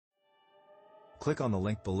Click on the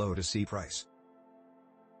link below to see price.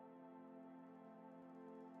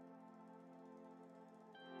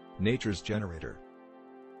 Nature's Generator.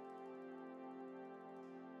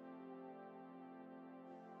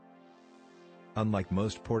 Unlike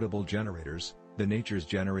most portable generators, the Nature's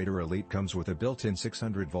Generator Elite comes with a built-in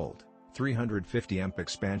 600-volt, 350-amp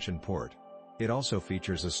expansion port. It also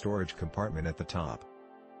features a storage compartment at the top.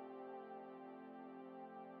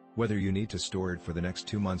 Whether you need to store it for the next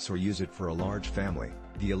 2 months or use it for a large family,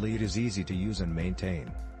 the Elite is easy to use and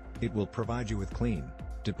maintain. It will provide you with clean,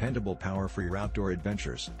 dependable power for your outdoor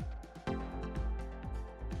adventures.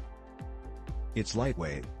 Its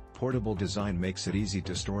lightweight, portable design makes it easy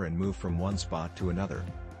to store and move from one spot to another.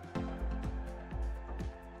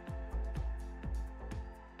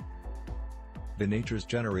 The Nature's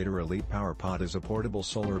Generator Elite Power Pod is a portable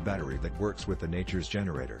solar battery that works with the Nature's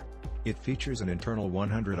Generator. It features an internal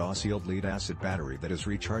 100 Ah lead-acid battery that is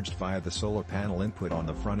recharged via the solar panel input on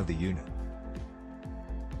the front of the unit.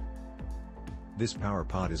 This power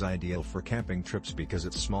pod is ideal for camping trips because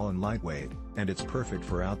it's small and lightweight, and it's perfect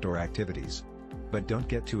for outdoor activities. But don't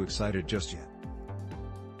get too excited just yet.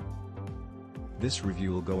 This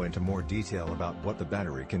review will go into more detail about what the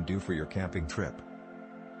battery can do for your camping trip.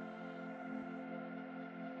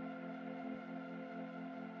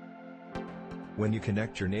 When you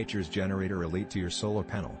connect your Nature's Generator Elite to your solar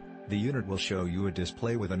panel, the unit will show you a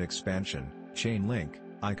display with an expansion, chain link,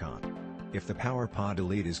 icon. If the Power Pod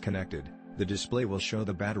Elite is connected, the display will show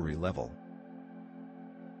the battery level.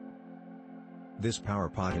 This power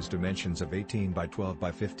pod has dimensions of 18 by 12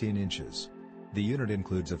 by 15 inches. The unit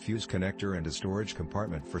includes a fuse connector and a storage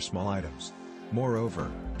compartment for small items. Moreover,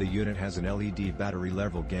 the unit has an LED battery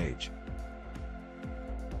level gauge.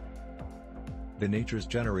 The Nature's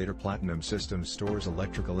Generator Platinum system stores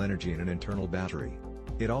electrical energy in an internal battery.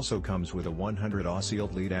 It also comes with a 100 Ah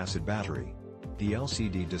lead-acid battery. The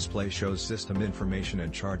LCD display shows system information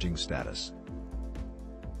and charging status.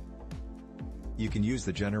 You can use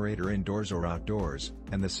the generator indoors or outdoors,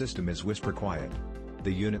 and the system is whisper quiet.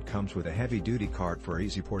 The unit comes with a heavy-duty cart for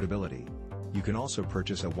easy portability. You can also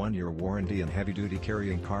purchase a 1-year warranty and heavy-duty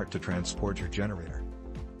carrying cart to transport your generator.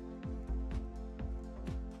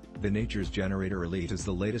 The Nature's Generator Elite is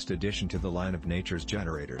the latest addition to the line of Nature's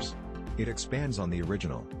generators. It expands on the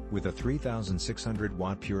original, with a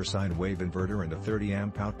 3600-watt pure sine wave inverter and a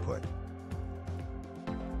 30-amp output.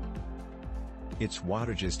 Its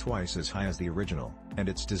wattage is twice as high as the original, and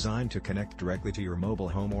it's designed to connect directly to your mobile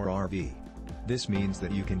home or RV. This means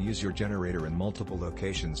that you can use your generator in multiple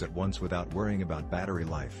locations at once without worrying about battery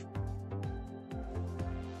life.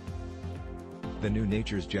 The new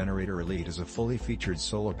Nature's Generator Elite is a fully featured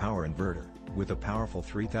solar power inverter, with a powerful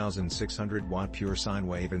 3600-watt pure sine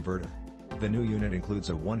wave inverter. The new unit includes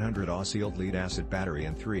a 100 Ah lead-acid battery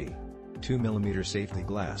and 2mm safety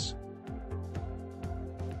glass.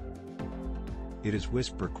 It is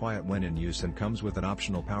whisper quiet when in use and comes with an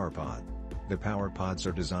optional power pod. The power pods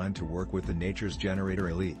are designed to work with the Nature's Generator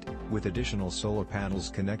Elite, with additional solar panels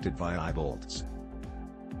connected via eye-bolts.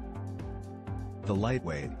 The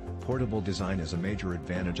lightweight, portable design is a major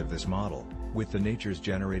advantage of this model, with the Nature's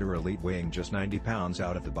Generator Elite weighing just 90 pounds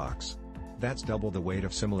out of the box. That's double the weight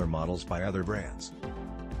of similar models by other brands.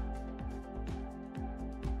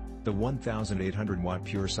 The 1800-watt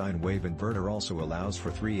pure sine wave inverter also allows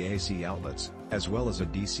for 3 AC outlets, as well as a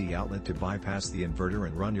DC outlet to bypass the inverter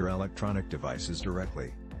and run your electronic devices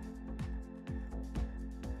directly.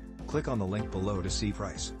 Click on the link below to see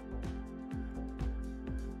price.